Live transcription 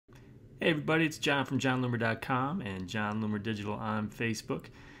Hey everybody, it's John from JohnLoomer.com and John Loomer Digital on Facebook.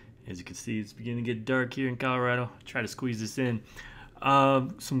 As you can see, it's beginning to get dark here in Colorado. I'll try to squeeze this in.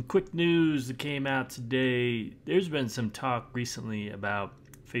 Some quick news that came out today. There's been some talk recently about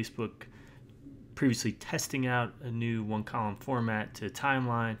Facebook previously testing out a new one-column format to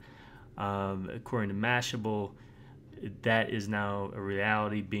timeline. According to Mashable, that is now a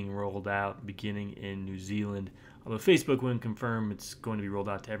reality being rolled out beginning in New Zealand. Although Facebook wouldn't confirm it's going to be rolled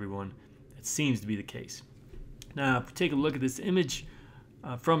out to everyone, it seems to be the case. Now, if you take a look at this image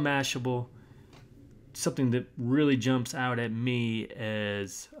from Mashable, something that really jumps out at me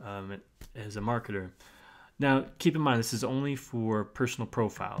as a marketer. Now, keep in mind, this is only for personal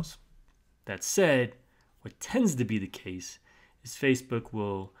profiles. That said, what tends to be the case is Facebook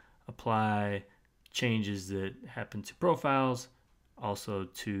will apply changes that happen to profiles, also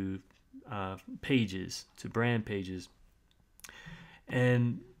to pages, to brand pages.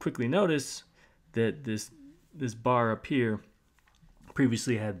 And quickly notice that this bar up here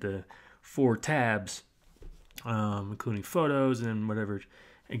previously had the 4 tabs, including photos and whatever.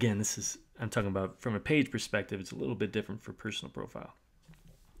 Again, I'm talking about from a page perspective. It's a little bit different for personal profile.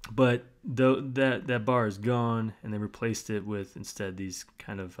 But that bar is gone, and they replaced it with instead these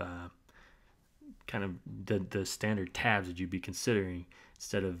kind of the standard tabs that you'd be considering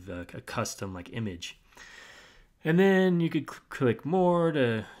instead of a custom like image. And then you could click more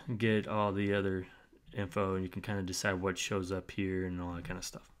to get all the other info, and you can kind of decide what shows up here and all that kind of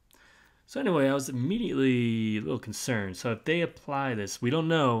stuff. So anyway, I was immediately a little concerned. So if they apply this, we don't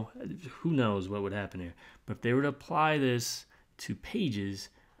know, who knows what would happen here, but if they were to apply this to pages,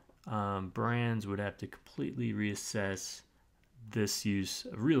 brands would have to completely reassess this use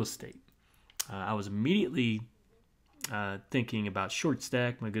of real estate. I was immediately thinking about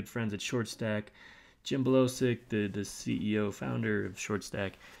ShortStack, my good friends at ShortStack, Jim Belosic, the CEO, founder of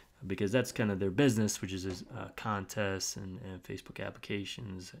ShortStack, because that's kind of their business, which is contests and Facebook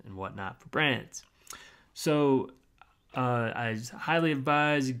applications and whatnot for brands. So I highly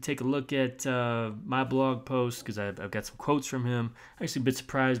advise you take a look at my blog post, because I've got some quotes from him. I'm actually a bit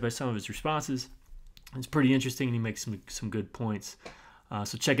surprised by some of his responses. It's pretty interesting, and he makes some good points.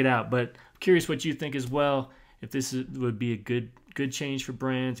 So check it out. But I'm curious what you think as well. If this would be a good change for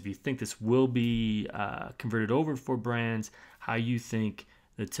brands, if you think this will be converted over for brands, how you think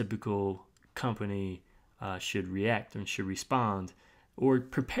the typical company should react and should respond or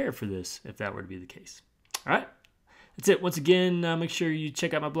prepare for this if that were to be the case. All right. That's it. Once again, make sure you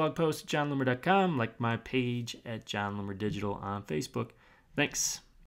check out my blog post at johnloomer.com, like my page at John Loomer Digital on Facebook. Thanks.